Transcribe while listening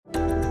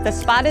The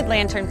spotted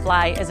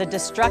lanternfly is a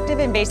destructive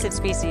invasive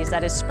species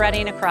that is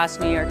spreading across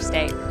New York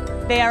State.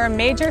 They are a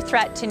major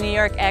threat to New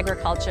York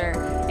agriculture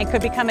and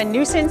could become a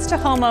nuisance to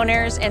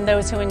homeowners and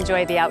those who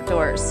enjoy the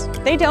outdoors.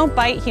 They don't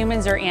bite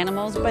humans or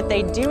animals, but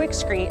they do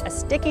excrete a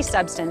sticky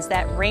substance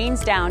that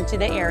rains down to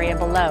the area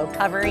below,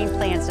 covering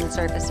plants and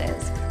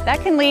surfaces. That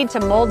can lead to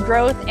mold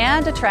growth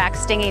and attract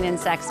stinging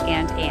insects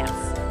and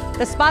ants.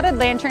 The spotted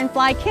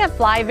lanternfly can't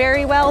fly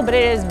very well, but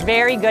it is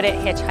very good at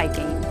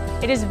hitchhiking.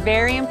 It is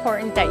very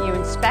important that you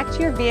inspect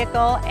your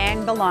vehicle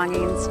and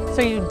belongings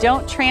so you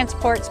don't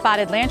transport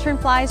spotted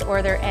lanternflies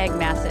or their egg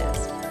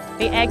masses.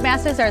 The egg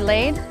masses are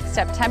laid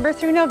September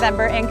through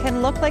November and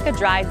can look like a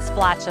dried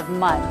splotch of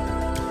mud.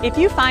 If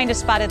you find a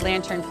spotted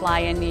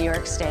lanternfly in New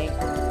York State,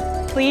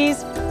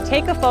 please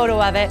take a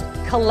photo of it,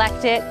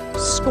 collect it,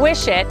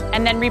 squish it,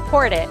 and then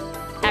report it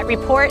at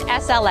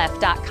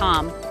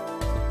reportslf.com.